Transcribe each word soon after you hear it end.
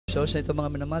So sa ito mga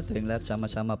minamahal, tayong lahat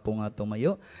sama-sama po nga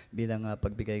tumayo bilang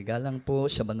pagbigay galang po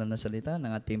sa banal na salita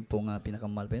ng ating pong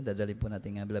pinakamahal po yun. Dadalhin po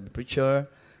natin beloved preacher,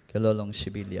 Lolong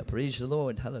Sevilla. Praise the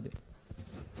Lord. Hallelujah.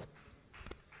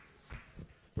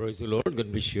 Praise the Lord. God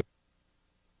bless you.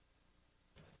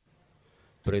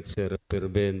 Preacher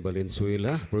Ben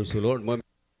Valenzuela. Praise the Lord.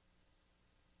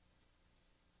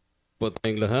 Po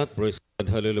tayong lahat. Praise God.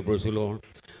 Hallelujah. Praise the Lord.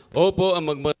 Opo ang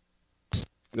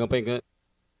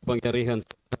pangyarihan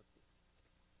sa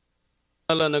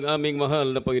ng aming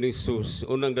mahal na Panginoong Hesus.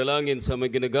 Unang dalangin sa may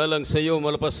ginagalang sa iyo,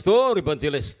 mahal Pastor,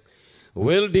 Evangelist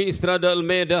Weldy Estrada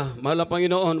Almeida. Mahal na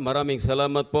Panginoon, maraming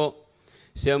salamat po.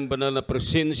 Siyang banal na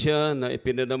presensya na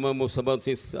ipinadama mo sa bawat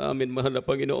sa amin, mahal na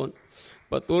Panginoon.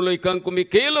 Patuloy kang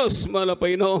kumikilos, mahal na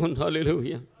Panginoon.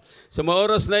 Hallelujah. Sa mga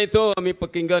oras na ito, aming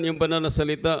pakinggan yung banal na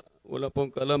salita. Wala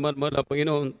pong kaalaman, mahal na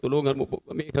Panginoon. Tulungan mo po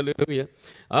kami. Hallelujah.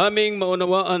 Aming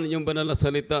maunawaan yung banal na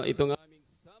salita. Itong aming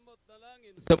samot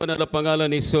dalangin sa banal na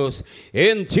pangalan ni Jesus.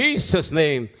 In Jesus'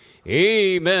 name,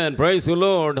 amen. Praise the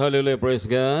Lord. Hallelujah. Praise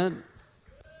God.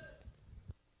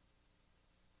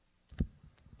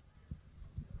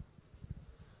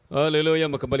 Hallelujah.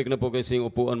 Makabalik na po kayo sa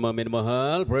iyong upuan, mga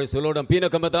minamahal. Praise the Lord. Ang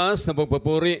pinakamataas na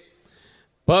pagpapuri,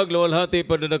 pagluwalhati,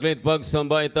 padadaklit,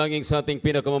 pagsamba ay tanging sa ating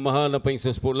pinakamamahal na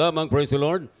Panginoon po lamang. Praise the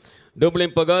Lord.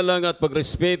 Dobleng paggalang at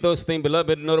pagrespeto sa ating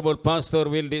beloved Honorable Pastor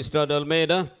Weldy Estrada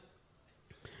Almeida.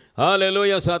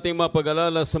 Hallelujah sa ating mga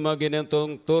pag-alala sa mga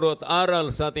ginantong turo at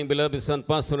aral sa ating beloved Son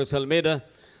Pastor Almeida.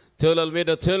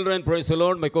 Almeida children, praise the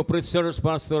Lord. My co-preachers,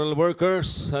 pastoral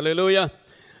workers. Hallelujah.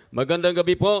 Magandang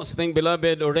gabi po sa ating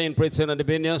beloved ordained preacher and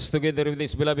Ebenias, together with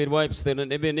his beloved wife, Stephen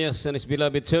Ebenias, and his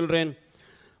beloved children.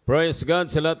 Praise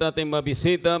God sa lahat ating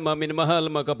mabisita, mga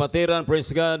minamahal, mga kapatiran.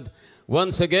 Praise God.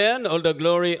 Once again, all the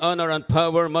glory, honor, and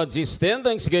power, majesty, and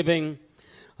thanksgiving.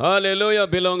 Hallelujah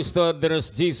belongs to our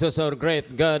dearest Jesus, our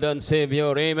great God and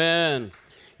Savior. Amen.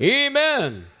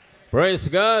 Amen. Praise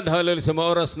God. Hallelujah sa mga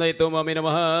oras na ito, mga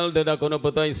minamahal. Dadako na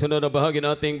po tayo sunod na bahagi ng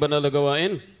ating banal na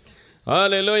gawain.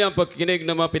 Hallelujah, ang pagkikinig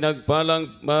ng mga pinagpalang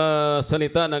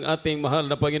salita ng ating mahal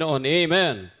na Panginoon.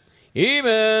 Amen.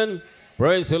 Amen.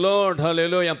 Praise the Lord.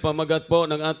 Hallelujah. Ang pamagat po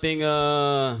ng ating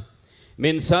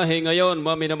mensahe ngayon,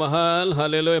 mga minamahal.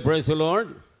 Hallelujah. Praise the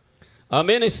Lord. A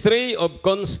ministry of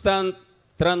constant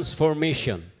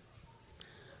transformation.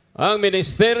 Ang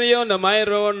ministeryo na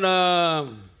mayroon na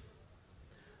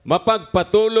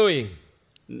mapagpatuloy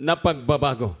na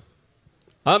pagbabago.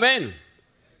 Amen.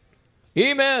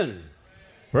 Amen.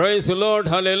 Praise the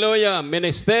Lord. Hallelujah.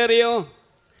 Ministeryo.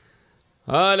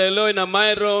 Hallelujah. Na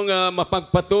mayroong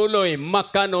mapagpatuloy.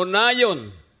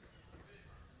 Makanunayon.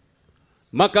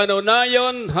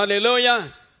 Makanunayon.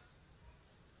 Hallelujah.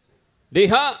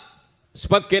 Diha sa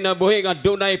pagkinabuhi nga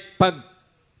dunay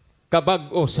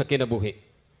pagkabago sa kinabuhi.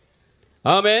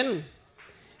 Amen.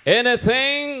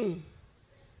 Anything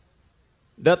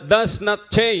that does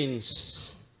not change.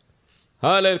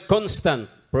 Hallelujah. Constant.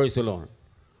 Praise the Lord.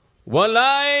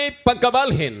 Walay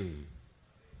pagkabalhin.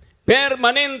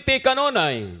 Permanente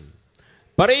kanunay.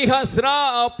 Parihas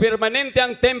ra o permanente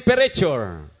ang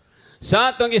temperature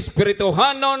sa atong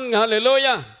espirituhanon,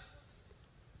 hallelujah,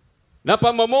 na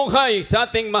pamumuhay sa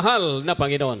ating mahal na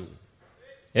Panginoon.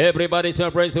 Everybody say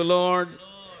praise the Lord.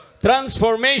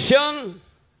 Transformation,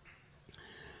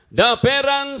 the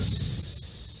appearance,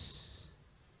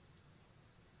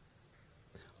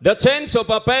 the change of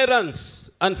appearance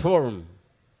and form.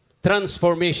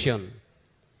 Transformation.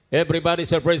 Everybody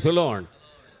say praise the Lord.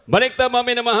 Balik tayo mga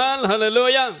minamahal.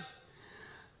 Hallelujah.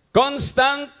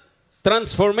 Constant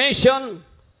transformation.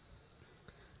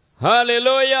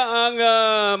 Hallelujah. Ang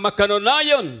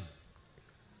makanunayon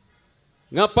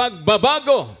nga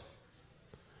pagbabago.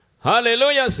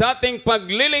 Hallelujah sa ating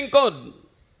paglilingkod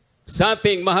sa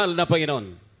ating mahal na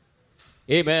Panginoon.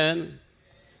 Amen.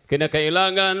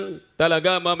 Kinakailangan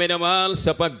talaga mga minamahal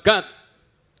sapagkat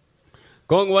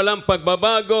kung walang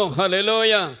pagbabago,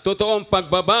 hallelujah, totoong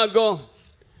pagbabago,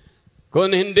 kung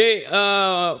hindi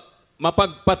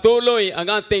mapagpatuloy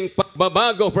ang ating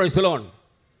pagbabago, praise the Lord,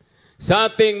 sa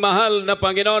ating mahal na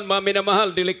Panginoon, mga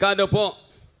minamahal, delikado po.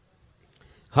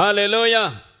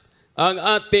 Hallelujah, ang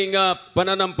ating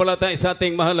pananampalataya sa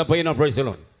ating mahal na Panginoon, praise the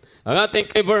Lord. Ang ating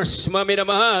verse, mga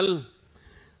minamahal,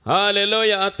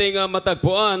 hallelujah, ating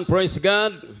matagpuan, praise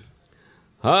God.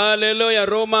 Hallelujah.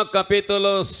 Roma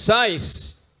Kapitulo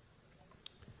 6,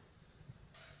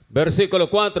 versikulo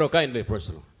 4. Kindly, praise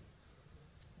the Lord.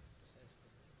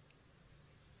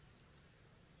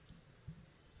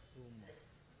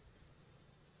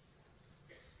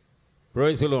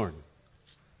 Praise the Lord.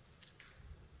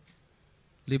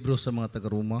 Libro sa mga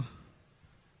taga-Roma,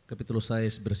 Kapitulo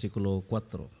 6, versikulo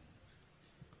 4.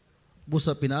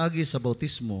 Busa pinaagi sa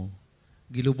bautismo,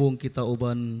 gilubong kita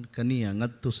uban kaniya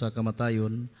ngadto sa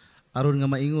kamatayon, aron nga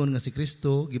maingon nga si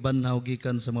Kristo gibanhaw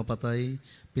gikan sa mga patay,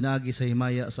 pinaagi sa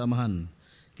himaya sa amahan.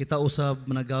 Kita usab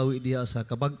managawi diya sa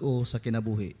kabag-o sa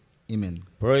kinabuhi. Amen.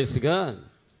 Praise God.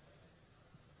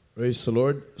 Praise the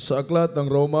Lord. Sa aklat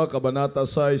ng Roma, Kabanata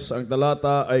 6, ang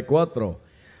talata ay 4.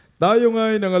 Tayo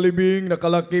nga'y nangalibing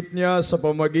nakalakip niya sa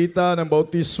pamagitan ng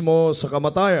bautismo sa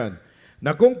kamatayan,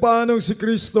 na kung paanong si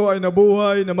Kristo ay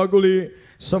nabuhay na maguli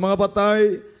sa mga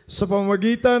patay sa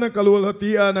pamagitan ng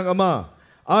kaluwalhatian ng Ama,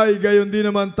 ay gayon din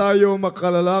naman tayo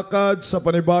makalalakad sa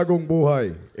panibagong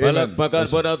buhay. Amen. Palakpakan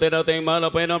po natin ating mahal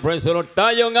na Panginoon. Praise the Lord.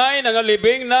 Tayo nga'y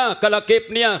nangalibing na kalakip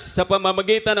niya sa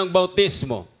pamamagitan ng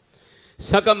bautismo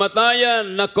sa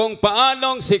kamatayan, na kung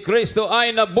paanong si Kristo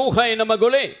ay nabuhay na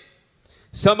maguli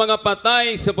sa mga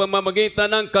patay sa pamamagitan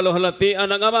ng kaluwalhatian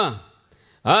ng Ama.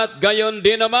 At gayon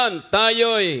din naman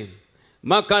tayo'y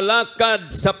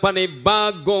makalakad sa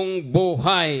panibagong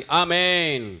buhay.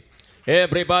 Amen.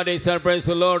 Everybody say praise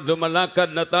the Lord.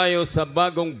 Lumalakad na tayo sa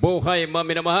bagong buhay, mga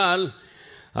minamahal.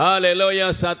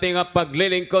 Hallelujah, sa ating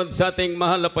paglilingkod sa ating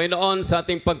mahal na Panginoon, sa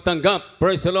ating pagtanggap.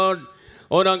 Praise the Lord.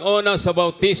 Unang-una sa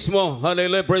bautismo,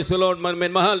 hallelujah, praise the Lord,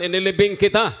 mahal, inilibing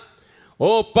kita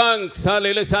upang sa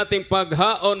ating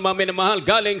paghaon, mahal,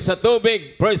 galing sa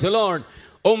tubig, praise the Lord,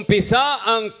 umpisa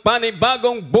ang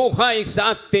panibagong buhay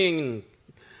sa ating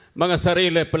mga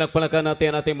sarili. Palakpakan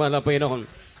natin ating mahal na Panginoon.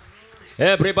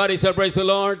 Everybody say praise the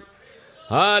Lord.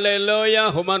 Hallelujah,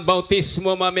 human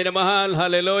bautismo, mahal,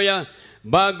 hallelujah,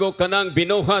 bago ka nang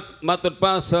binuhat, matod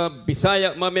pa sa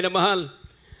Bisaya, mahal,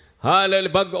 hallelujah,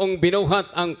 bagong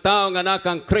binuhat ang taong anak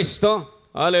ang Kristo.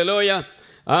 Hallelujah.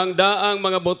 Ang daang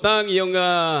mga butang, yung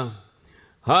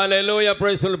hallelujah,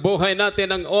 praise the Lord, buhay natin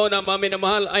ang una,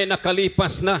 mahal, ay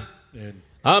nakalipas na.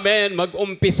 Amen.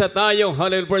 Mag-umpisa tayo,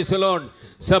 hallelujah, praise the Lord,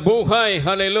 sa buhay,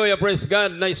 hallelujah, praise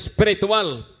God, na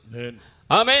spiritual.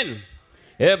 Amen.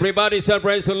 Everybody say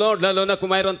praise the Lord, lalo na kung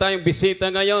mayroon tayong bisita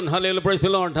ngayon. Hallelujah, praise the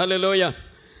Lord, hallelujah.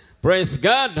 Praise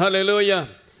God, hallelujah.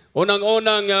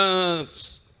 Unang-unang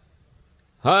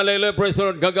hallelujah, praise the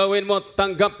Lord, gagawin mo,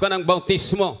 tanggap ka ng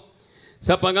bautismo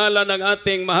sa pangalan ng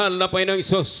ating mahal na Panginoong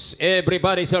Hesus.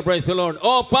 Everybody say praise the Lord.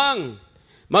 Upang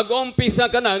mag-umpisa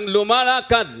ka ng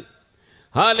lumalakad,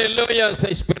 hallelujah, sa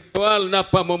spiritual na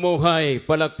pamumuhay.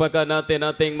 Palakpakan natin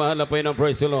ating mahal na Panginoong,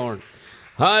 praise the Lord.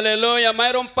 Hallelujah,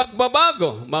 mayroong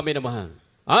pagbabago, maminamahal.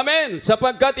 Amen,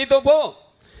 sapagkat ito po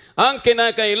ang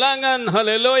kinakailangan,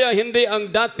 hallelujah, hindi ang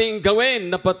dating gawin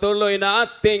na patuloy na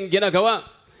ating ginagawa,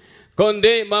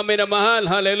 kundi, maminamahal,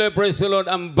 hallelujah, praise the Lord,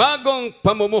 ang bagong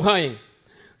pamumuhay.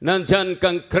 Nandyan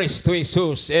kang Kristo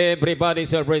Jesus. Everybody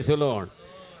say praise the Lord.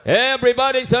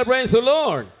 Everybody say praise the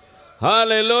Lord.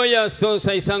 Hallelujah. So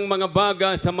sa isang mga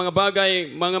bagay,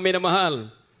 mga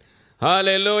minamahal,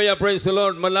 hallelujah, praise the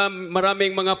Lord,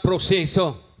 maraming mga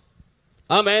proseso.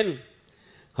 Amen.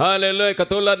 Hallelujah.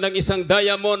 Katulad ng isang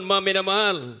diamond, mga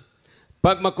minamahal,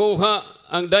 pag makuha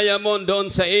ang diamond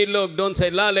doon sa ilog, doon sa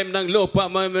ilalim ng lupa,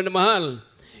 mahal,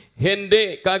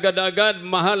 hindi kagad-agad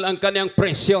mahal ang kanyang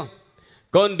presyo.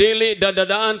 Kundili,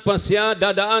 dadaan pa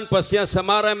siya sa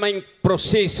maraming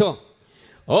proseso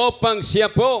upang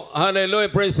siya po, hallelujah,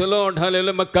 praise the Lord,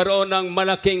 hallelujah, magkaroon ng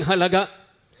malaking halaga.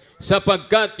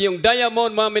 Sapagkat yung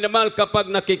diamond, mahal, kapag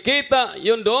nakikita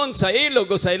yun doon sa ilog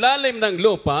o sa ilalim ng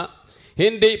lupa,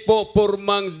 hindi po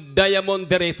purmang diamond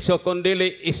diretso, kundi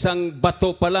isang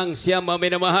bato pa lang siya,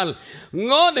 mahal.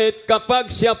 Ngunit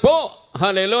kapag siya po,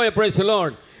 hallelujah, praise the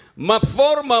Lord,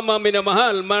 maforma,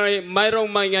 mahal, mayroong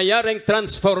mangyayaring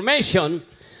transformation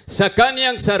sa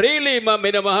kanyang sarili,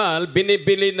 mahal,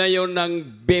 binibili na yon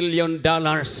ng $1 billion.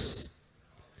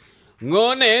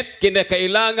 Ngunit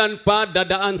kinakailangan pa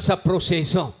dadaan sa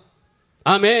proseso.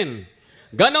 Amen.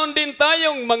 Ganon din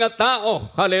tayong mga tao,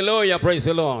 hallelujah, praise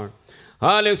the Lord.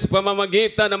 Hallelujah, sa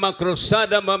pamamagitan ng mga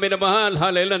krusada, mahal,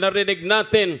 hallelujah, narinig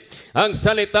natin ang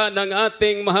salita ng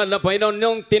ating mahal na Panginoon.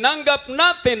 Nung tinanggap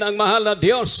natin ang mahal na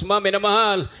Diyos,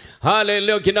 mahal,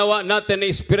 hallelujah, ginawa natin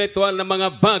spiritual na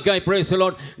mga bagay, praise the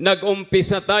Lord.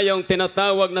 Nag-umpisa tayong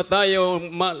tinatawag na tayo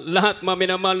lahat,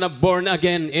 mahal, na born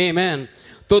again. Amen.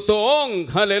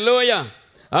 Totoong, hallelujah,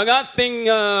 ang ating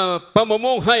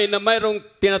pamumuhay na mayroong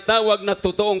tinatawag na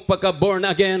totoong pagka-born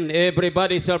again.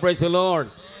 Everybody say praise the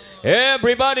Lord.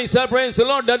 Everybody say praise the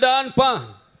Lord. Dadaan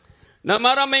pa na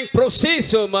maraming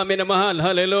proseso, mahal,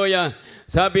 hallelujah.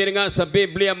 Sabi nga sa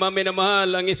Biblia, mahal,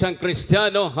 ang isang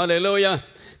Kristiyano, hallelujah,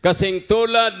 kasing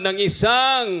tulad ng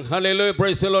isang, hallelujah,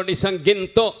 praise the Lord, isang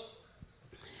ginto.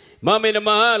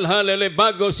 Maminamahal, hallelujah,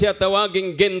 bago siya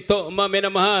tawaging ginto,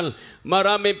 maminamahal,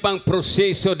 marami pang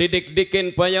proseso,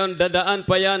 didikdikin pa yan, dadaan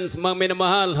pa yan,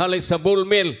 maminamahal, hallelujah, sa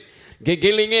bullmill.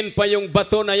 Gigilingin pa yung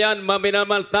bato na yan,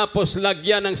 maminamahal, tapos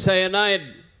lagyan ng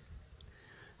cyanide.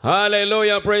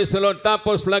 Hallelujah, praise the Lord.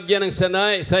 Tapos lagyan ng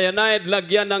cyanide,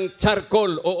 lagyan ng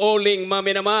charcoal o uling,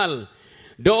 maminamahal.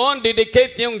 Doon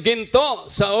didikit yung ginto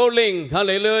sa uling,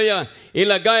 hallelujah,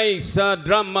 ilagay sa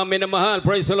drum, maminamahal,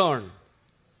 praise the Lord.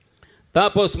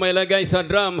 Tapos may lagay sa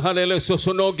drum, hallelujah,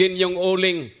 susunogin yung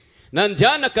uling.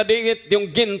 Nandyan nakadikit yung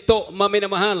ginto,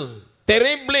 maminamahal.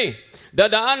 Terribly.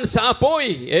 Dadaan sa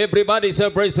apoy. Everybody say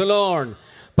praise the Lord.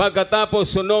 Pagkatapos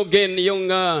sunogin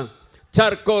yung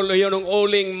charcoal, yun yung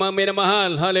uling,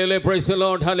 maminamahal. Hallelujah, praise the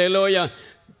Lord, hallelujah.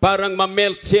 Parang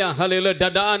mamelt siya, hallelujah.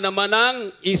 Dadaan naman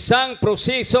ang isang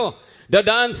proseso.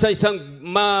 Dadaan sa isang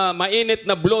mainit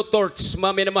na blowtorch,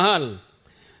 maminamahal.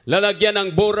 Lalagyan ng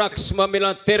borax,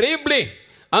 maminamahal. Terribly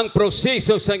ang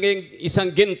proseso sa isang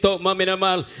ginto,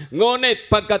 maminamahal. Ngunit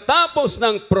pagkatapos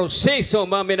ng proseso,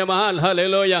 maminamahal,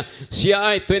 hallelujah,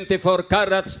 siya ay 24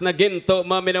 carats na ginto,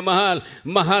 maminamahal.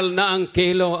 Mahal na ang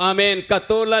kilo. Amen.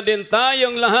 Katulad din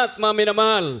tayong lahat,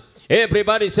 maminamahal.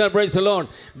 Everybody say praise the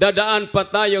Lord. Dadaan pa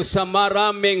tayo sa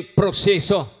maraming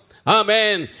proseso.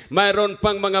 Amen. Mayroon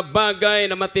pang mga bagay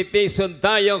na matitisod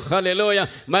tayo. Hallelujah.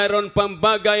 Mayroon pang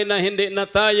bagay na hindi na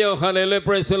tayo. Hallelujah.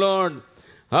 Praise the Lord.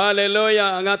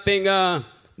 Hallelujah. Ang ating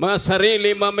mga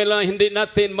sarili, mamila, hindi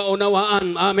natin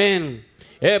maunawaan. Amen.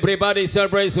 Everybody say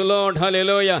praise the Lord.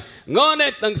 Hallelujah.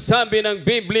 Ngunit ang sabi ng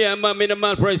Biblia,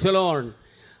 maminamahal, praise the Lord.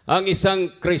 Ang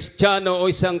isang Kristiyano o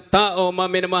isang tao,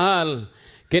 maminamahal,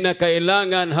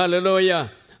 kinakailangan, hallelujah,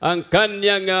 ang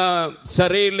kanyang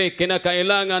sarili,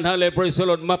 kinakailangan, hallelujah, praise the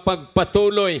Lord,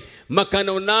 mapagpatuloy,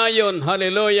 makanunayon,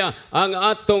 hallelujah, ang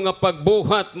atong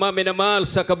pagbuhat, maminamahal,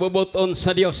 sa kabubuton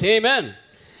sa Diyos. Amen.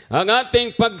 Ang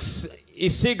ating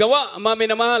pag-isigawa,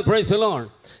 maminamahal, praise the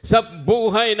Lord, sa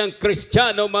buhay ng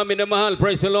Kristiyano, maminamahal,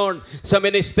 praise the Lord, sa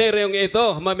ministeryong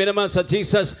ito, maminamahal, sa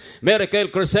Jesus Miracle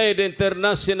Crusade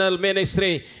International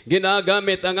Ministry,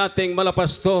 ginagamit ang ating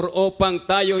malapastor upang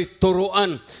tayo'y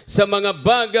turuan sa mga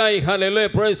bagay,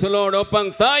 hallelujah, praise the Lord,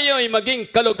 upang tayo'y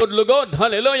maging kalugod-lugod,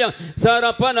 hallelujah, sa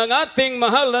harapan ng ating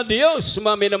mahal na Diyos,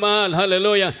 maminamahal,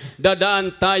 hallelujah,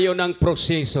 dadaan tayo ng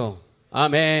proseso.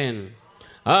 Amen.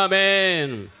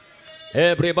 Amen.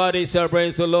 Everybody say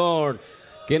praise the Lord.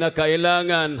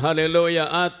 Kinakailangan, hallelujah,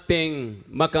 ating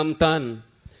makamtan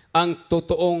ang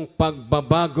totoong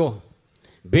pagbabago.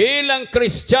 Bilang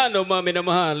Kristiyano,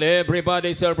 maminamahal,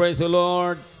 everybody say praise the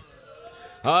Lord.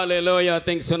 Hallelujah.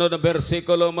 Ating sunod na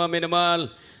versikulo, maminamahal,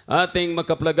 ating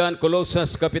makaplagan,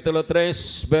 Colossians Kapitulo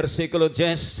 3, versikulo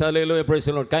 10. Hallelujah, praise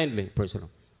the Lord. Kindly, praise the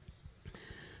Lord.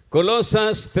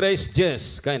 Colossians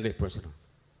 3:10. Kindly, praise the Lord.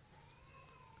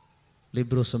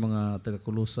 Libro sa mga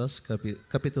taga-Kolosas,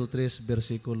 Kapitulo 3,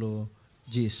 versikulo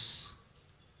 10.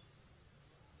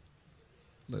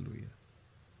 Hallelujah.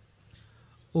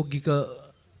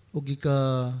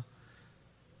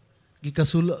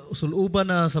 Suluban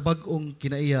na sa bag-ong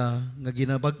kinaiya nga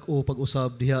ginabag-o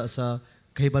pag-usab diha sa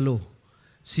kahibalo,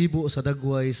 sibo sa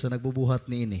dagway sa nagbubuhat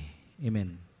niini.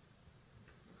 Amen.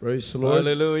 Praise the Lord.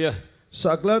 Hallelujah.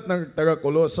 Sa aklat ng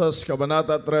taga-Kolosas,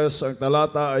 Kabanata 3, ang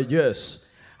talata ay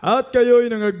 10. At kayo'y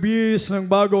nangagbihis ng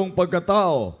bagong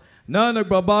pagkatao na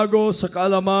nagbabago sa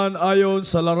kaalaman ayon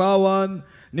sa larawan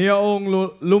niyaong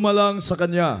lumalang sa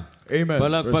Kanya. Amen.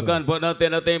 Palakpakan po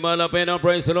natin ating malapin ng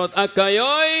praise the Lord. At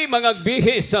kayo'y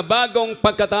mangagbihis sa bagong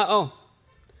pagkatao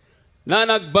na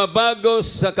nagbabago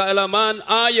sa kaalaman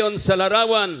ayon sa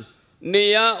larawan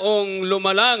niyaong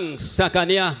lumalang sa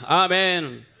Kanya.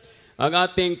 Amen. Ang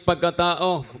ating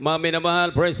pagkatao,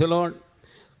 maminamahal, praise the Lord.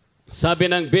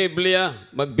 Sabi ng Biblia,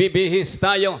 magbibihis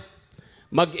tayo.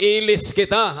 Mag-ilis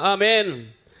kita. Amen.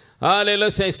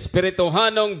 Hallelujah. Sa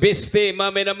espirituhanong bisti,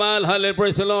 maminamahal, hallelujah,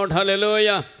 praise the Lord,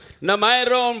 hallelujah, na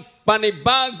mayroong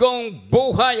panibagong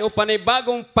buhay o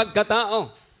panibagong pagkatao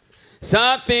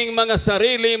sa ating mga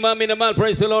sarili, maminamahal,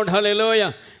 praise the Lord,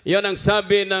 hallelujah. Yan ang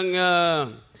sabi ng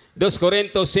 2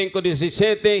 Corintios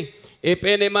 5:17, if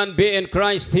any man be in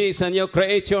Christ, he is a new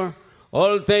creature.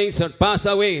 All things are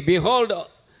passed away. Behold,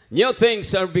 new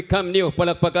things are become new.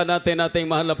 Palakpakan natin ating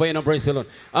mahal na Panginoon, praise the Lord.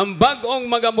 Ang bagong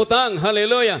magamutang,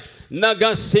 hallelujah,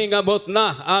 nagasingabot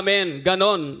na. Amen.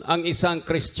 Ganon ang isang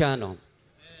Kristiyano.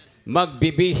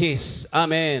 Magbibihis.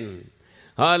 Amen.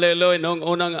 Hallelujah. Noong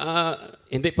unang,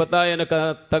 hindi pa tayo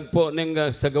nakatagpo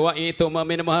ng sa gawain ito,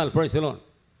 maminamahal, praise the Lord.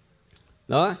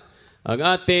 No? Ang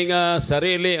ating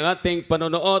sarili, ang ating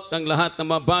panunuot, ang lahat ng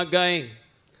mga bagay,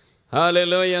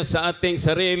 hallelujah, sa ating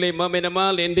sarili,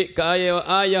 maminamahal, hindi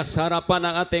kaaya sa harapan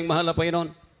ng ating mahal na Panginoon.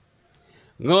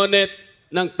 Ngunit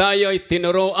nang tayo'y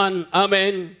tinuruan,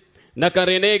 amen,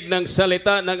 nakarinig ng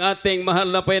salita ng ating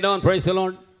mahal na Panginoon, praise the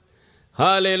Lord.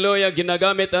 Hallelujah,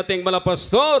 ginagamit ating mga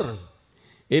pastor,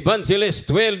 Evangelist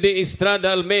 12 de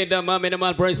Estrada Almeida, mami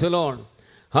naman, praise the Lord.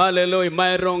 Hallelujah,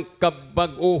 mayroong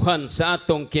kabaguhan sa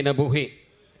atong kinabuhi.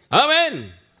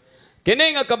 Amen!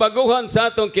 Kini nga kabaguhan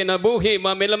sa atong kinabuhi,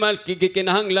 mami naman,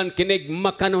 kikinahanglan kinig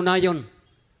makanunayon.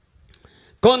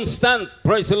 Constant,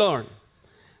 praise the Lord.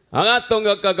 Ang atong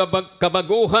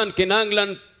kabaguhan,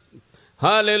 kinahanglan,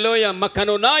 hallelujah,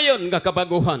 makanunayon nga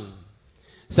kabaguhan.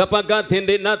 Sapagkat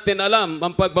hindi natin alam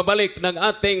ang pagbabalik ng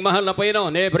ating mahal na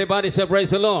Panginoon. Everybody say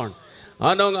praise the Lord.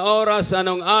 Anong oras,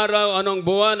 anong araw, anong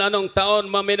buwan, anong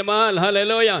taon, maminamahal,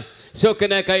 hallelujah. So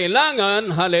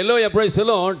kinakailangan, hallelujah, praise the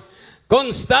Lord,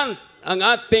 constant ang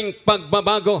ating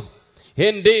pagbabago.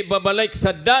 Hindi babalik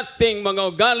sa dating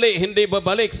mga ugali, hindi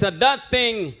babalik sa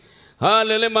dating,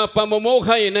 hallelujah, mga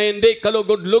pamumuhay na hindi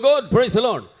kalugod-lugod, praise the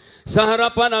Lord. Sa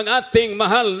harapan ng ating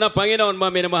mahal na Panginoon,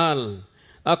 maminamahal.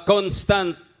 A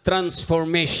constant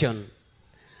transformation.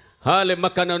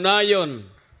 Makanunayon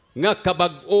nga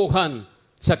kabaguhan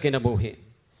sa kinabuhi.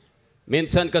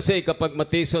 Minsan kasi kapag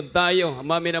matisod tayo,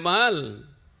 mami na mahal,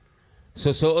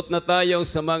 susuot na tayo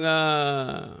sa mga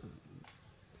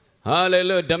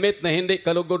hallelujah, damit na hindi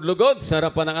kalugod-lugod sa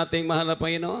harapan ng ating mahal na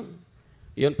Panginoon.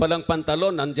 Yun palang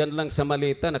pantalon, andyan lang sa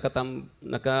malita,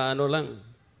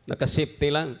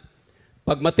 nakasafety lang.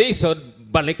 Pag matisod,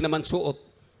 balik naman suot.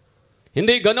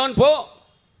 Hindi ganon po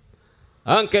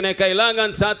ang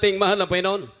kinakailangan sa ating mahal na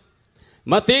Panginoon.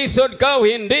 Matisod ka o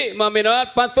hindi,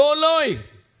 maminat patuloy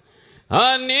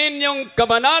ang inyong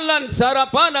kabanalan sa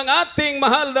harapan ng ating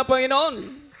mahal na Panginoon.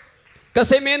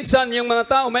 Kasi minsan yung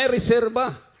mga tao may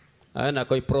reserba.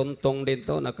 Ako'y prontong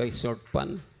dito, ako'y short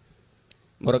pan.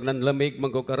 Murag nang lamig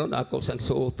magkukaroon, ako sang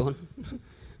suoton.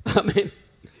 Amen.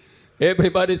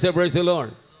 Everybody say praise the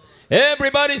Lord.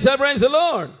 Everybody say praise the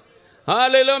Lord.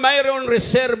 Hallelujah, mayroon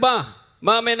reserba.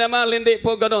 Mami naman, hindi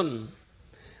po ganun.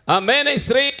 A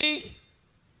ministry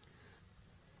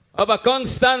of a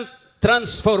constant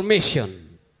transformation.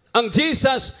 Ang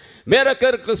Jesus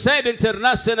Miracle Crusade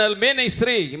International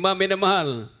Ministry, mami na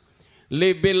mahal,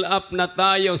 level up na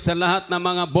tayo sa lahat ng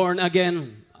mga born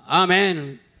again.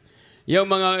 Amen. Yung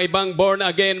mga ibang born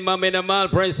again, mami na mahal,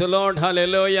 praise the Lord,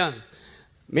 hallelujah.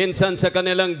 Minsan sa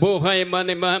kanilang buhay,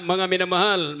 mga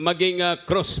minamahal, maging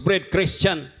crossbred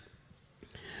Christian.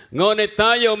 Ngunit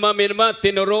tayo, maminama,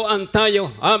 tinuruan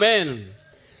tayo. Amen.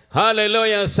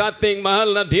 Hallelujah sa ating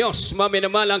mahal na Diyos,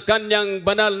 maminamahal ang kanyang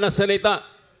banal na salita.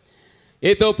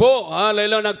 Ito po,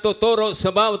 hallelujah, nagtuturo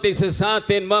sa bawat isa sa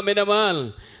atin,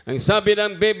 maminamahal. Ang sabi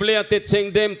ng Biblia, teaching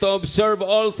them to observe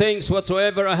all things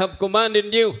whatsoever I have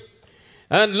commanded you.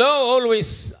 And lo,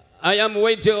 always I am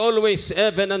with you always,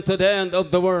 even unto the end of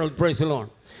the world. Praise the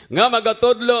Lord. Nga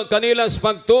magatudlo kanila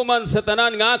sa pagtuman sa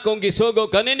tanan nga akong gisugo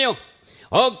kaninyo.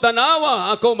 Og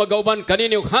tanawa ako magauban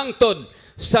kaninyo hangtod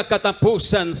sa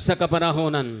katapusan sa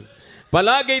kapanahonan.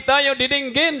 Palagi tayo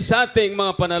didinggin sa ating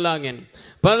mga panalangin.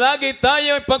 Palagi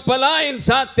tayo pagpalain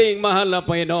sa ating mahal na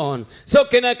Panginoon. So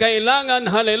kinakailangan,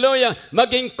 hallelujah,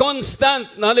 maging constant,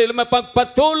 hallelujah,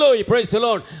 mapagpatuloy, praise the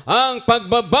Lord, ang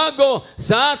pagbabago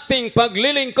sa ating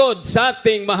paglilingkod sa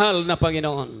ating mahal na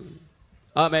Panginoon.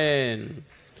 Amen.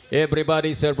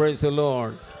 Everybody say praise the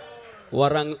Lord.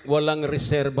 Walang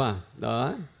reserba.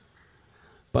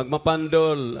 Pag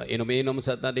mapandol, inom-inom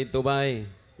sa ta dito bay.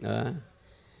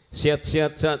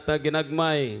 Siyat-siyat sa ta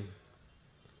ginagmay.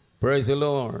 Praise the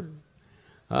Lord.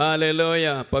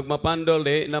 Hallelujah. Pag mapandol,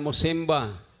 na mo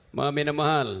simba, mga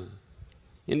minamahal.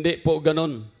 Hindi po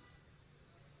ganun.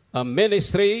 A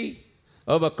ministry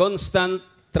of a constant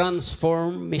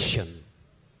transformation.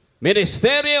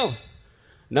 Ministeryo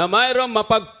na mayroong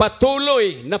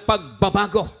mapagpatuloy na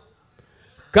pagbabago.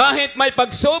 Kahit may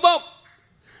pagsubok,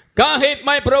 kahit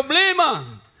may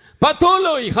problema,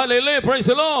 patuloy, hallelujah, praise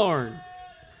the Lord,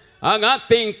 ang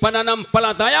ating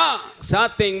pananampalataya sa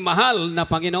ating mahal na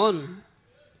Panginoon.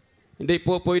 Hindi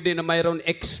po pwede na mayroon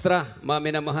extra,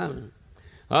 mami na mahal.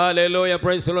 Hallelujah,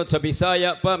 praise the Lord. Sa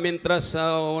Bisaya pa, mintras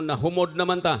nahumod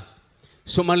naman ta,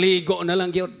 sumaligo na lang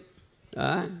yun.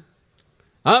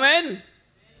 Amen?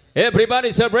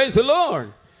 Everybody say praise the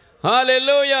Lord.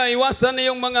 Hallelujah. Iwasan na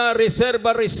yung mga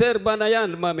reserba na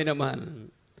yan, mami na mahal.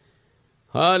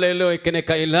 Hallelujah.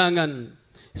 Kinakailangan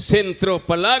sentro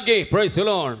palagi, praise the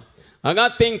Lord, ang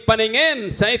ating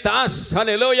paningin sa itaas.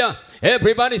 Hallelujah.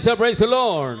 Everybody say praise the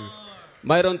Lord.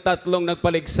 Mayroon tatlong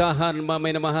nagpaligsahan,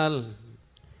 mamay na mahal.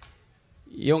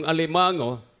 Yung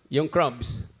alimango, yung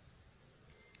crabs,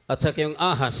 at saka yung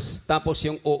ahas, tapos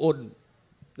yung uod.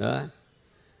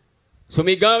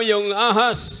 Sumigaw yung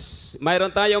ahas.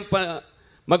 Mayroon tayong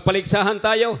magpaligsahan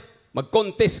tayo.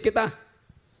 Mag-contest kita.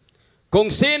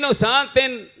 Kung sino sa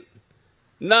atin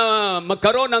na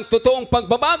magkaroon ng totoong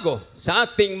pagbabago sa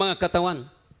ating mga katawan.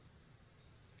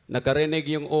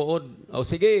 Nakarinig yung uod. O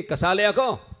sige, kasali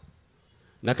ako.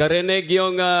 Nakarinig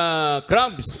yung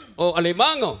crabs o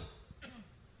alimango.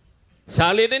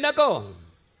 Sali din ako.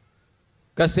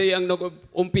 Kasi ang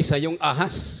nag-umpisa yung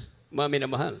ahas, mga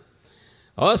minamahal.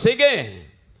 O sige,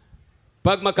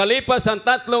 pag makalipas ang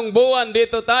 3 buwan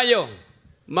dito tayo,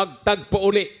 magtagpo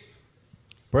uli.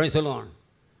 Praise the Lord.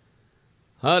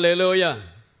 Hallelujah.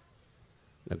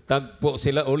 Nagtagpo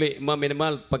sila uli, mga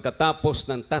minamahal, pagkatapos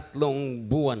ng 3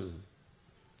 buwan.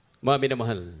 Mga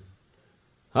minamahal.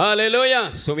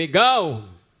 Hallelujah. Sumigaw.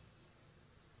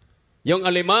 Yung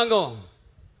alimango,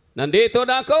 nandito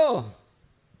na ako.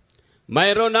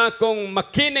 Mayroon akong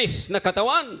makinis na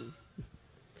katawan.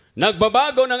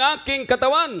 Nagbabago ng aking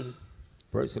katawan.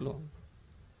 Praise the Lord.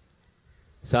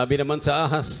 Sabi naman sa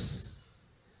ahas,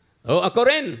 o ako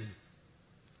rin.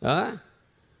 Ha?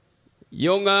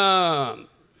 Yung,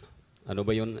 ano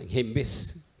ba yun?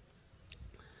 Himbis.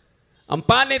 Ang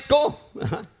panit ko.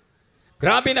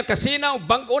 Grabe na kasinaw,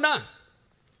 bangko na.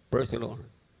 Praise the Lord.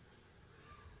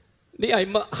 Di ay,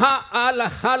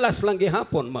 halas lang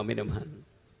gihapon, maminamhan.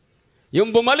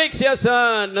 Yung bumalik siya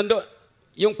sa,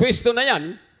 yung pwesto na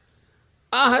yan,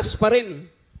 ahas pa rin.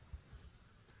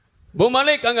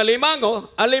 Bumalik ang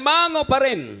alimango pa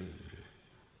rin.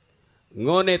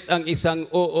 Ngunit ang isang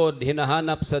uod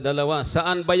hinahanap sa dalawa.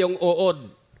 Saan ba yung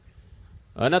uod?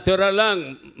 Natural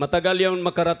lang, matagal yung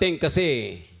makarating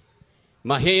kasi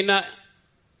mahina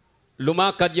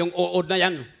lumakad yung uod na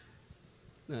yan.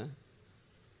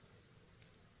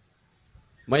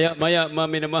 Maya,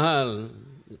 maminamahal,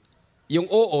 yung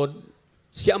uod,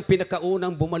 siya ang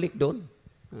pinakaunang bumalik doon.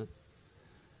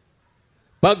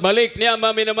 Pagbalik niya,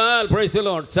 maminamahal, praise the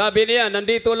Lord, sabi niya,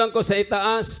 nandito lang ko sa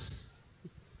itaas.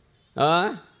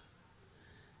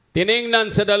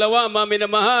 Tiningnan sa dalawa,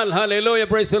 maminamahal, hallelujah,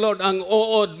 praise the Lord, ang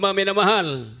uod,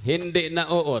 maminamahal, hindi na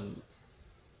uod.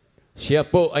 Siya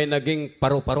po ay naging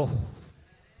paro-paro.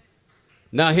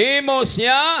 Nahimo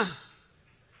siya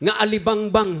nga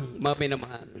alibangbang,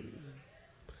 maminamahal.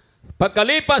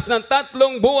 Pagkalipas ng 3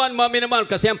 buwan, maminamahal,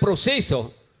 kasi ang proseso,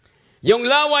 yung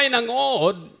laway ng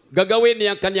uod, gagawin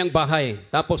niya ang kanyang bahay.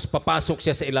 Tapos papasok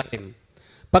siya sa ilalim.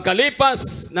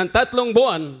 Pagkalipas ng 3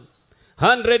 buwan,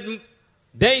 100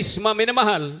 days,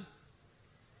 maminamahal,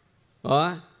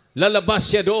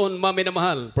 lalabas siya doon,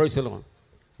 maminamahal. Praise the Lord.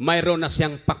 Mayroon na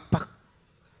siyang pakpak.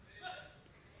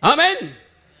 Amen!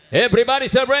 Everybody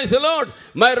say praise the Lord.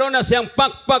 Mayroon na siyang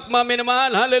pakpak,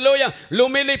 maminamahal. Hallelujah.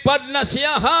 Lumilipad na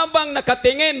siya habang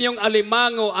nakatingin yung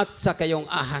alimango at saka yung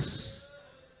ahas.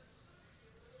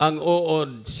 Ang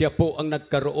uod, siya po ang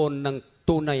nagkaroon ng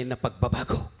tunay na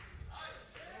pagbabago.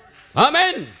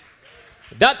 Amen!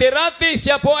 Dati-rati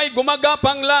siya po ay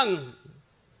gumagapang lang.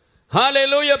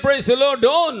 Hallelujah, praise the Lord,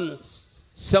 doon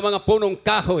sa mga punong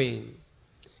kahoy.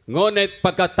 Ngunit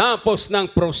pagkatapos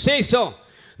ng proseso,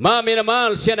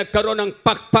 maminamahal, siya nagkaroon ng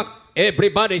pakpak.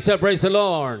 Everybody say praise the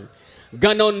Lord.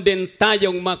 Ganon din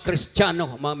tayong mga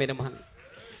Kristiyano, maminamahal.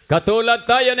 Katulad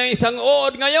tayo ng isang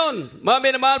uod ngayon.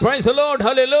 Maminamahal, praise the Lord,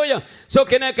 hallelujah. So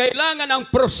kinakailangan ang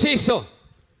proseso.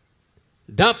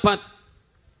 Dapat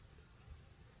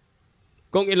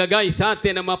kung ilagay sa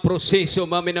atin ang mga proseso,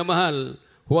 maminamahal,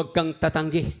 huwag kang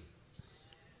tatanggi.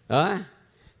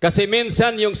 Kasi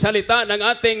minsan yung salita ng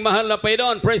ating mahal na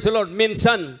Panginoon, praise the Lord,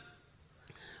 minsan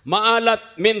maalat,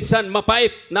 minsan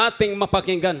mapait nating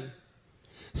mapakinggan.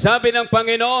 Sabi ng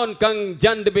Panginoon kang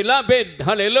John the Beloved,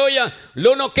 hallelujah,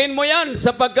 lunukin mo yan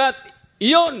sapagkat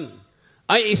iyon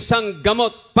ay isang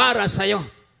gamot para sa iyo.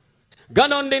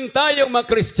 Ganon din tayo mga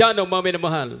Kristiyano,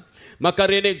 maminamahal.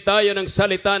 Makarinig tayo ng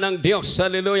salita ng Diyos.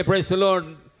 Hallelujah, praise the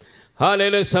Lord.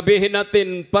 Hallelujah, sabihin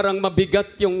natin parang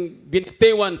mabigat yung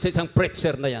binitiwan sa isang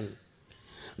preacher na yan.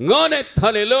 Ngunit,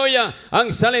 hallelujah, ang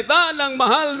salita ng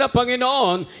mahal na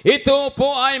Panginoon, ito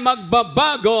po ay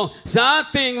magbabago sa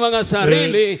ating mga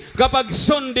sarili kapag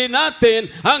sundin natin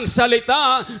ang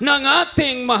salita ng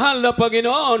ating mahal na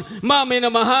Panginoon.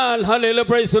 Maminamahal, hallelujah,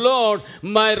 praise the Lord,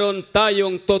 mayroon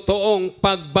tayong totoong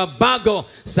pagbabago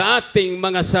sa ating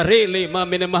mga sarili,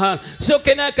 maminamahal. So,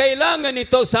 kinakailangan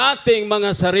ito sa ating mga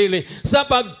sarili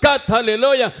sapagkat,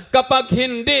 hallelujah, kapag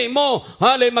hindi mo,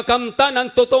 hallelujah, makamtan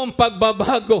ang totoong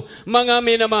pagbabago, pagbabago, mga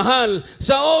minamahal,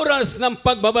 sa oras ng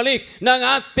pagbabalik ng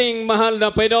ating mahal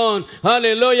na Panginoon.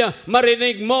 Hallelujah.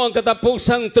 Marinig mo ang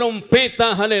katapusang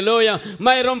trumpeta. Hallelujah.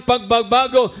 Mayroong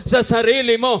pagbabago sa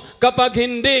sarili mo. Kapag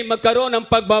hindi magkaroon ng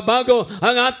pagbabago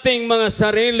ang ating mga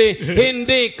sarili,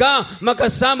 hindi ka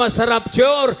makasama sa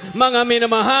rapture, mga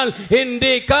minamahal.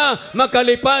 Hindi ka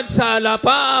makalipad sa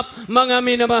alapaap, mga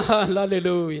minamahal.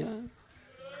 Hallelujah.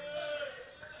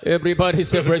 Everybody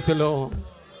say praise the Lord.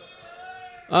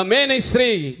 A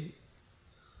ministry,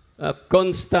 a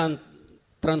constant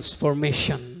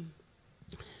transformation.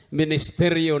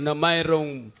 Ministeryo na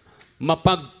mayroong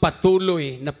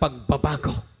mapagpatuloy na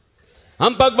pagbabago.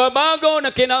 Ang pagbabago na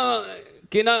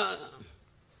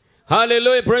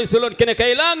hallelujah, praise the Lord,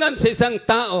 kinakailangan sa isang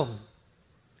tao.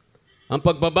 Ang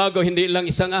pagbabago hindi lang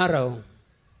isang araw,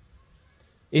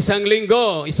 isang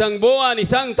linggo, isang buwan,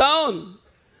 isang taon.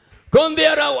 Kundi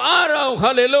araw-araw,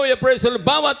 hallelujah, praise the Lord,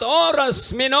 bawat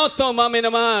oras, minuto, mga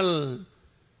minamahal,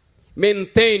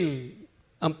 maintain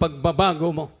ang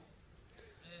pagbabago mo.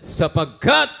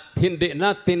 Sapagkat hindi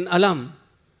natin alam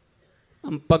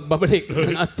ang pagbabalik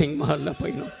ng ating mahal na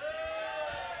Panginoon.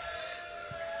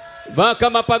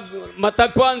 Baka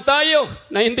matagpuan tayo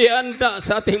na hindi anda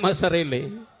sa ating mga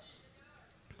sarili.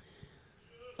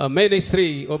 A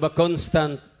ministry of a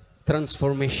constant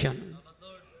transformation.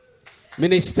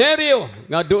 Ministeryo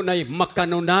nga dunay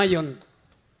makanunayon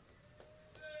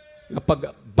nga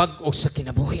pagbago sa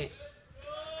kinabuhi.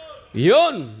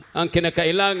 Yun ang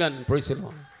kinakailangan, praise the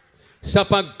Lord.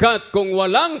 Sapagkat kung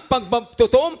walang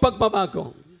totoong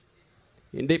pagbabago,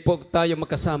 hindi po tayo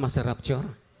makasama sa rapture.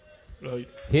 Right.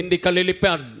 Hindi ka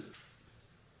lilipad.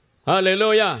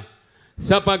 Hallelujah.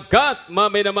 Sapagkat,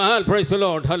 mamay na mahal, praise the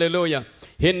Lord, hallelujah,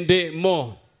 hindi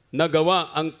mo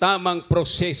nagawa ang tamang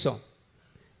proseso.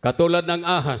 Katulad ng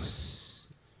ahas,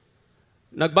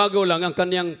 nagbago lang ang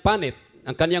kanyang panit,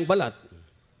 ang kanyang balat.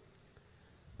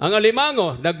 Ang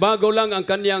alimango, nagbago lang ang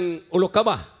kanyang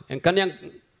ulokaba, ang kanyang,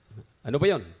 ano ba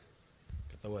yun?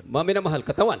 Katawan. Mami na mahal,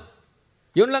 katawan.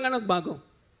 Yun lang ang nagbago.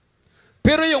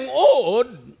 Pero yung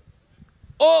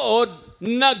uod,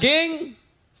 naging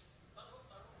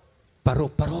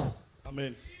paro-paro.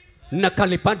 Amen.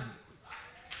 Nakalipad.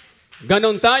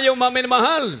 Ganon tayo, mami na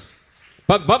mahal.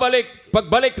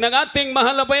 Pagbalik ng ating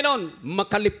mahal na Panginoon,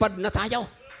 makalipad na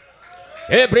tayo.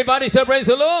 Everybody say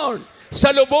praise the Lord.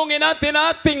 Salubungin natin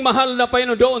ating mahal na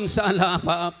Panginoon doon sa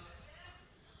alapaap.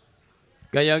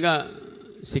 Kaya nga,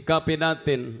 sikapin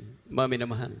natin, mami na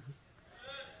mahal.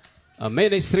 A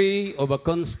ministry of a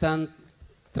constant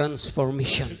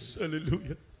transformation. Yes,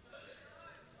 hallelujah.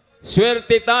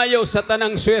 Swerte tayo sa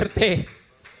tanang swerte.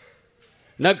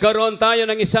 Nagkaroon tayo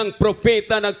ng isang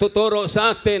propeta nagtuturo sa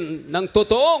atin ng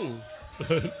totoong.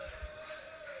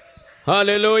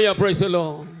 Hallelujah, praise the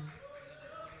Lord.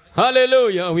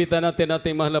 Hallelujah. Awitan natin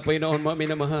ating mahal na Panginoon, mami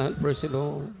na mahal, praise the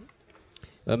Lord.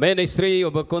 A ministry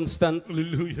of a constant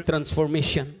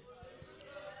transformation.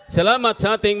 Salamat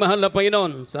sa ating mahal na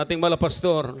Panginoon, sa ating mahal na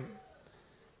pastor.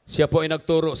 Siya po ay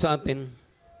nagturo sa atin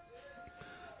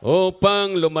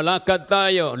upang lumakad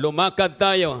tayo,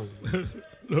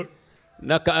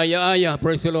 nakaaya-aya,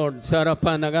 praise the Lord, sa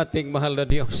harapan ng ating mahal na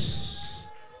Diyos.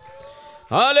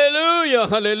 Hallelujah,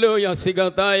 hallelujah,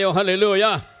 sigaw tayo,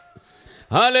 hallelujah.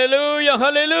 Hallelujah,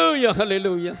 hallelujah,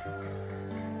 hallelujah.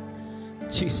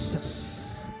 Jesus.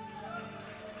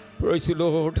 Praise the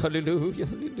Lord, hallelujah,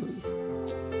 hallelujah.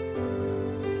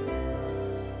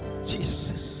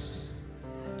 Jesus.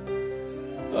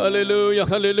 Hallelujah,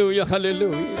 hallelujah,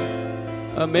 hallelujah.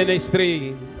 A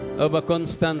ministry of a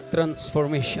constant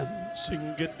transformation. Sing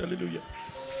it, hallelujah.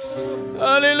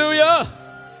 Hallelujah!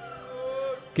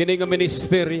 Kini nga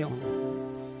ministeryo,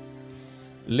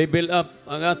 level up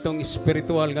ang atong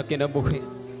spiritual nga kinabuhi.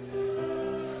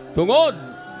 Tungod,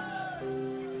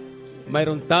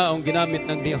 mayroong taong ginamit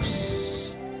ng Diyos.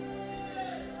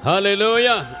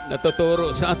 Hallelujah!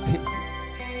 Natuturo sa atin.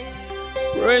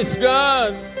 Praise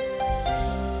God!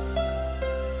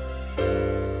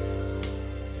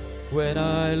 When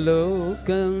I look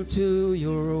unto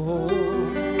your holiness,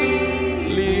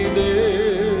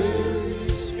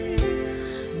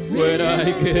 when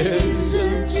I gaze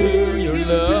into your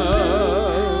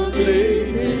loveliness,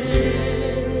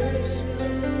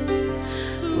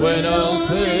 when all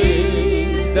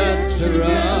things that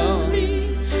surround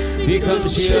me become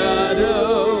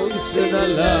shadows in the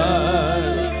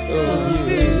light of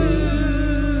you.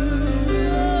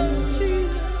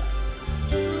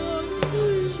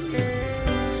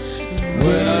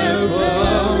 When I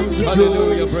found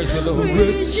hallelujah, praise the Lord,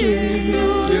 rich in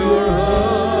your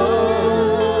heart,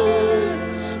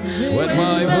 when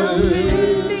my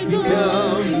words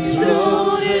become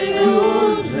drawn in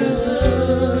your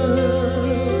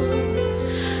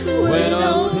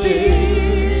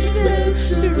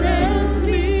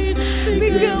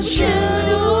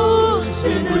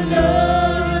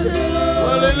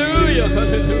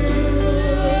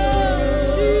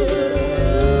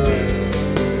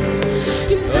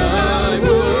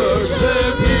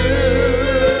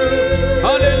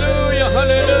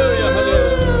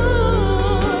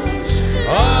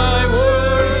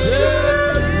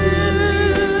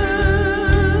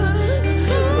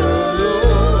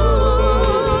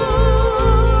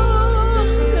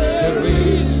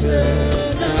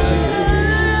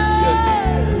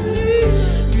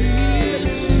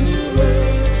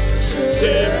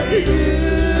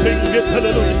Sing it,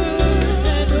 hallelujah.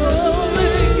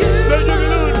 Thank you,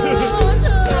 Lord.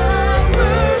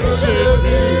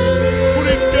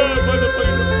 Puring ka, Mana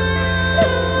Panginoon.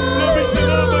 Maraming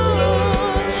salamat ka.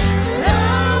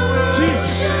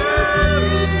 Jesus.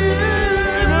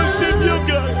 We worship you,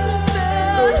 God.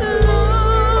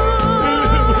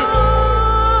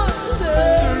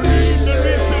 The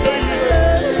reason I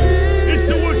live is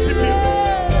to worship you.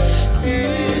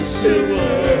 To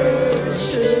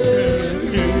worship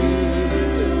you.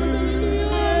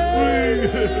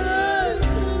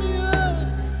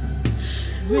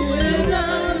 When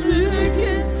I look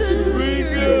into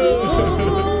your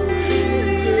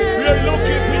We are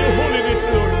looking to your holiness,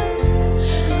 Lord.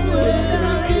 when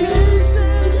I listen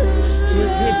We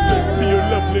listen to your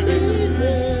loveliness.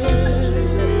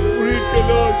 Purihin ka,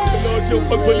 Lord, sa Lord sa iyong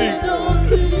pagbalik.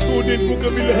 Kunin mo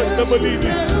kami lahat na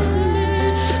malinis.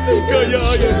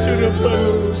 Kaya-aya siya ng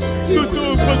palos.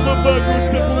 Totoong pagbabago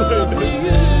sa buhay natin.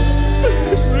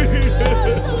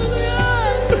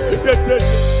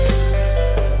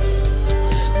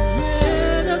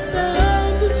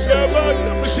 Salamat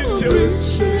ang pasensya.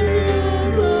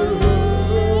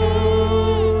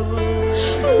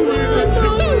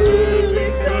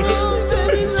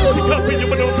 Sikapin niyo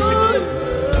man ang pasensya.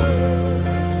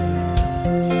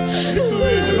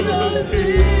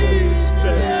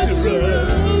 That's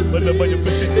right. Malaman yung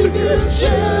pasensya ng Diyos.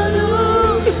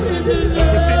 Ang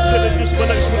pasensya ng Diyos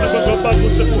manais mo na magbabago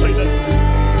sa buhay natin.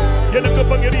 Yan ang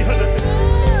kapangyarihan natin.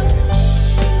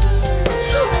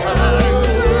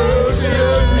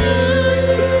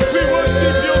 We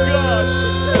worship you, God.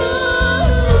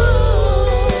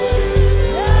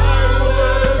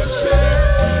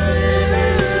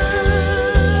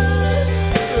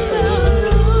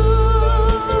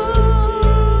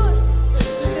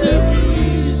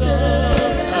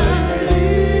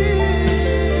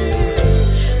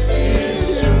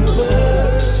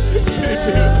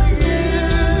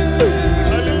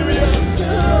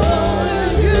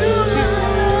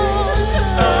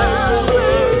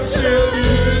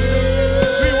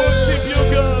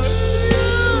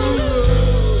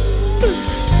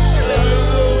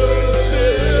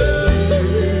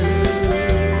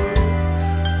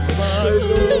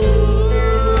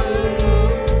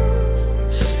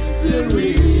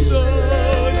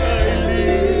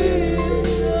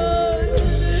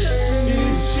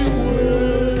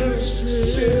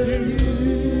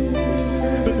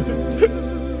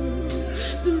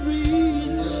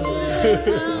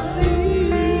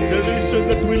 The reason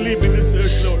that we live in this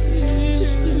earth, Lord,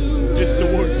 is to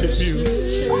worship you.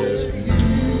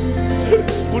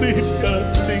 Purihin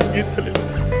ka, singgit,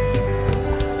 hallelujah.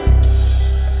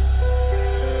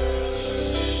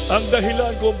 Ang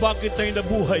dahilan kung bakit tayo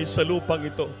nabuhay sa lupang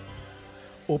ito,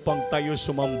 upang tayo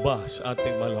sumamba sa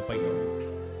ating mahal na Panginoon.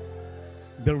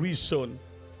 The reason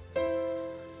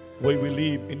why we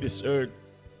live in this earth,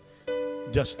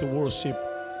 just to worship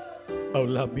our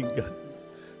loving God.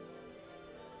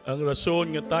 Ang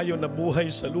rason nga tayo nabuhay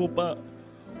sa lupa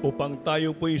upang tayo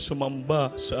po'y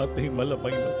sumamba sa ating malapay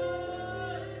na.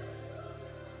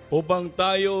 Upang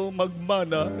tayo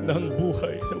magmana ng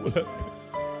buhay na walang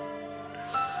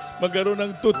magkaroon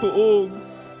ng totoong,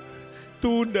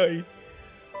 tunay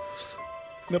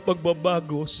na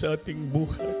pagbabago sa ating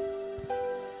buhay.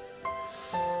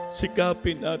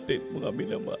 Sikapin natin, mga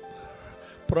minama.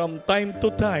 From time to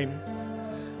time,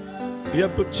 we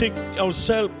have to check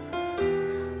ourselves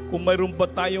kung mayroon pa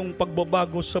tayong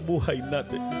pagbabago sa buhay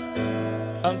natin.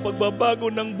 Ang pagbabago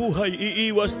ng buhay,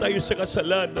 iiwas tayo sa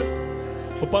kasalanan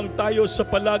upang tayo sa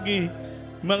palagi,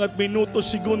 mga minuto,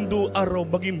 segundo, araw,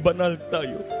 maging banal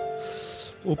tayo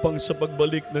upang sa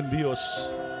pagbalik ng Diyos,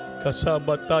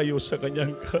 kasama tayo sa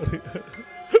Kanyang kaharian.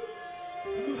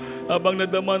 Habang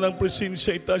nadama ng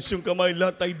presensya, itaas yung kamay,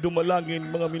 lahat ay dumalangin,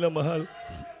 mga minamahal.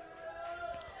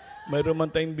 Mayroon man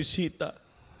tayong bisita.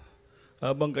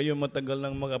 Habang kayo matagal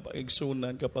ng mga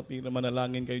paigsunan, kapatid,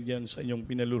 manalangin kayo dyan sa inyong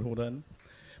pinaluluhuran.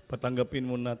 Patanggapin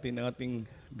mo natin ang ating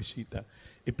bisita.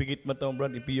 Ipigit mataong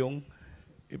brad, ipiyong,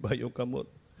 ibayo kamot.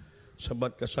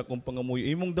 Sabat ka sa kong pangamuyo.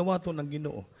 Imong dawato ng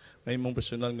Ginoo na imong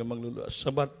personal nga magluluas.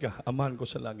 Sabat ka, amahan ko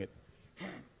sa langit.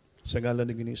 Sa ngalan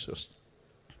ni Jesus.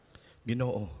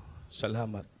 Ginoo,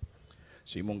 salamat.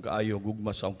 Sa imong kaayo,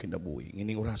 gugma sa akong kinabuhi.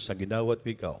 Ngining oras sa gidawat ko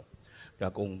ikaw.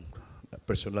 Akong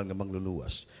personal nga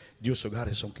mangluluwas. Diyos,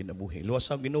 ugari sa akong kinabuhi. Luwas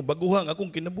sa Ginoo, baguhang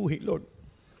akong kinabuhi, Lord.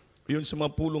 Yun sa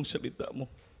mga pulong salita mo.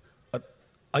 At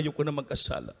ayaw ko na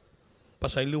mag-asala.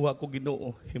 Pasayluha ko,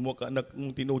 Ginoo, himo ka anak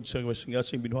mong tinood sa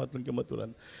ngasing binuhaton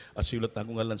kamaturan. At siulat na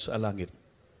akong ngalan sa alangit.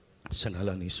 Sa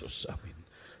ngalan ni Jesus. Amen.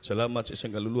 Salamat sa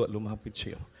isang kaluluwa, lumapit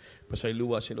sa iyo.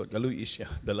 Pasayluwa si Lord, galuy siya,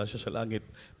 dala siya sa langit,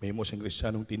 may mo siyang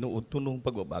Kristiyanong tinuod, tunong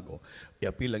pagbabago.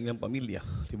 Iapilang niyang pamilya,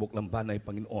 tibok lang banay,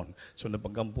 Panginoon. So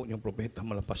napagkampo niyang propeta,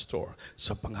 mala pastor,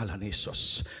 sa pangalan ni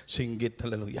Jesus. Singgit,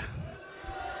 hallelujah.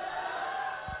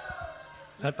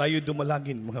 Lahat tayo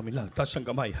dumalagin, mga milang, taas ang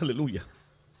kamay, hallelujah.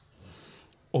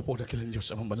 Opo, dakilang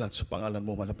Diyos ang mamalat sa pangalan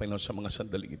mo, mahal na Panginoon, sa mga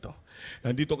sandaling ito.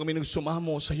 Nandito kami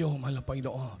nagsumamo sa iyo, mahal na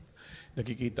Panginoon.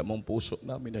 Nakikita mo ang puso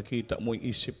namin, nakikita mo ang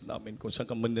isip namin kung saan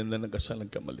ka man na nagkasalang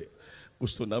kamali.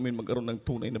 Gusto namin magkaroon ng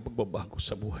tunay na pagbabago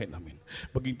sa buhay namin.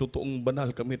 Maging totoong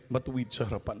banal kami at matuwid sa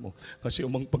harapan mo. Kasi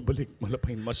umang pagbalik,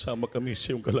 malapain, masama kami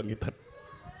sa iyong kalangitan.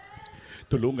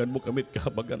 Tulungan mo kami at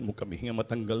kahabagan mo kami nga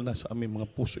matanggal na sa aming mga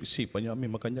puso, isipan niya,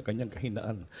 aming makanya-kanyang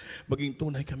kahinaan. Maging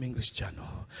tunay kaming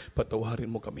Kristiyano.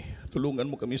 Patawarin mo kami. Tulungan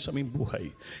mo kami sa aming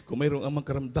buhay. Kung mayroong amang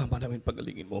karamdaman namin,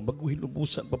 pagalingin mo. Baguhin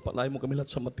lubusan, papalain mo kami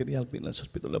lahat sa material, pinang sa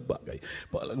hospital na bagay.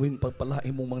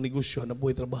 Papalain mo mga negosyo na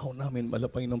buhay trabaho namin.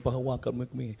 Malapay ng pahawakan mo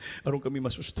kami. Aron kami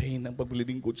masustain ang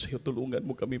paglilingkod sa iyo. Tulungan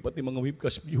mo kami, pati mga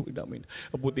webcast viewing namin.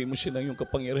 Abutin mo sila yung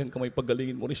kapangyarihan kamay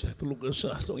pagalingin mo. Tulungan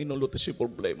sa inulot si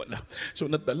problema na. So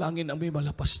nadalangin ang may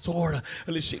mala pastor.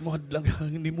 Alisin mo hadlang,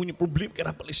 hindi mo yung problem, kaya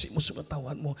palisin mo sa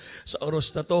katawan mo. Sa oras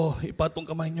na to, ipatong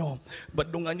kamay nyo.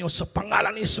 Badungan nyo sa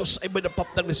pangalan ni Jesus ay by the pop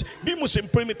darkness. Give mo sa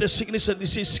infirmity, sickness and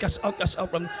disease, cast out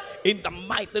from in the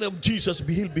mighty name of Jesus.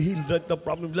 Be healed, right the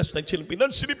problem, blessed and chilling.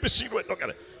 Pinansin, ipisigo ito ka.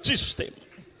 Jesus name.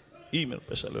 Amen.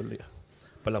 Hallelujah.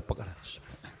 Palakpakan.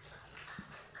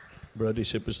 Brother,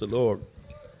 praise the Lord.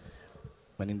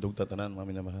 Manindog tatanan,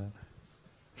 mami na mahal.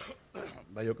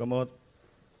 Bayo kamot.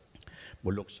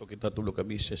 Bulokso kita tulog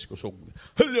kami ses kusog.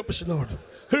 Hallelujah, praise the Lord.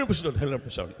 Hallelujah, praise the Lord. Hallelujah,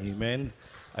 praise the Lord. Amen.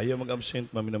 Ayaw mag-absent,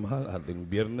 mami na mahal, ating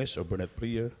biyernes, overnight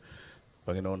prayer.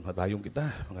 Panginoon, hatayong kita,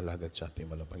 mga lagad sa ating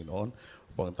mahal na Panginoon,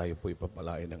 upang tayo po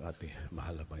ipapalain ng ating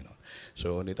mahal na Panginoon.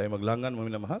 So, hindi tayo maglangan, mami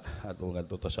na mahal, at ungan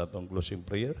to sa atong closing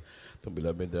prayer. Itong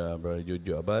beloved Brother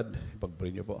Jojo Abad,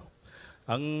 ipag-pray niyo po.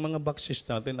 Ang mga boxes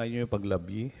natin ay yung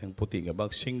paglabi, ang puti nga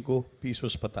box, 5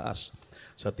 pesos pataas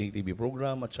sa ating TV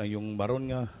program at sa yung baron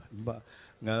nga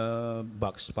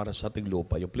box para sa ating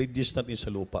lupa. Yung pledges natin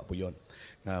sa lupa po yun.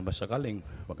 Nga masakaling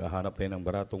maghahanap tayo ng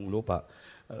baratong lupa,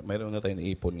 mayroon na tayong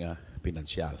naipon nga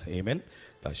pinansyal. Amen?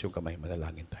 Tapos yung kamay,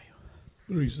 manalangin tayo.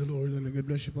 Praise the Lord. And God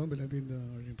bless you po, beloved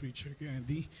our preacher kay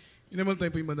Andy. Inamal tayo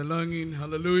po yung manalangin.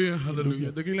 Hallelujah, hallelujah.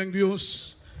 Dakilang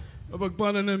Diyos,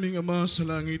 mapagpala naming Ama sa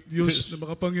langit, Diyos na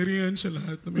makapangyarihan sa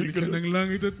lahat, na may likha ng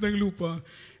langit at ng lupa.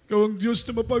 Ikaw ang Diyos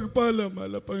na mapagpala,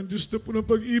 malapang Diyos na punong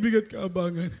pag-ibig at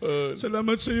kaabangan.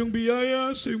 Salamat sa iyong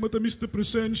biyaya, sa iyong matamis na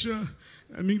presensya.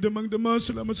 Aming damang-dama,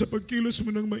 salamat sa pagkilos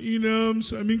mo ng mainam,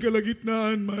 sa aming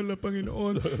kalagitnaan, mahal na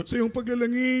Panginoon, sa iyong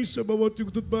paglalangi, sa bawat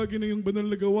yugtot bagay ng iyong banal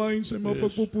na gawain, sa mga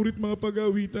pagpupurit, mga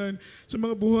pag-awitan, sa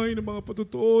mga buhay ng mga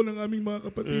patutuo ng aming mga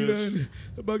kapatiran,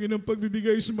 sa bagay ng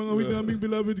pagbibigay sa mga awit naming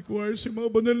beloved choirs, sa mga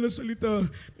banal na salita,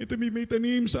 ito may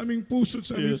tanim sa aming puso,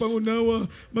 sa aming pangunawa,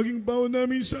 maging baon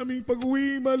namin sa aming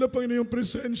pag-uwi, mahal na Panginoon,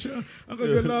 presensya, ang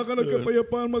kagalakan at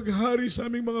kapayapaan maghari sa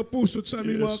aming mga puso at sa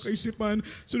aming mga kaisipan,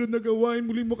 sunod na gawain,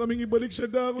 muli mo kaming ibalik sa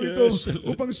dako ito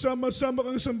upang sama-sama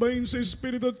kang sambahin sa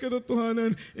Espiritu at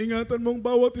katotohanan. Ingatan mong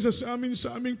bawat isa sa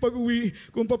aming pag-uwi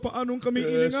kung papaanong kami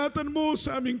iningatan mo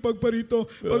sa aming pagparito.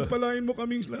 Pagpalain mo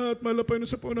kaming lahat, malapay na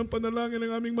sa paunang panalangin ng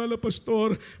aming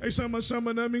malapastor ay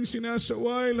sama-sama naming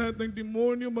sinasaway lahat ng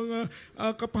demonyo, mga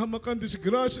kapahamakan,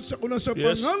 disgrasya sa kuna sa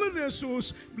pangalan ni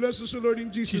Jesus. Bless us, O Lord,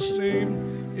 in Jesus' name.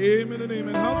 Amen and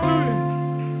amen. Hallelujah.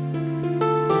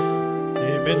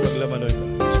 Amen. Maglaman ito.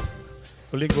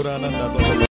 Huling kuranan natin.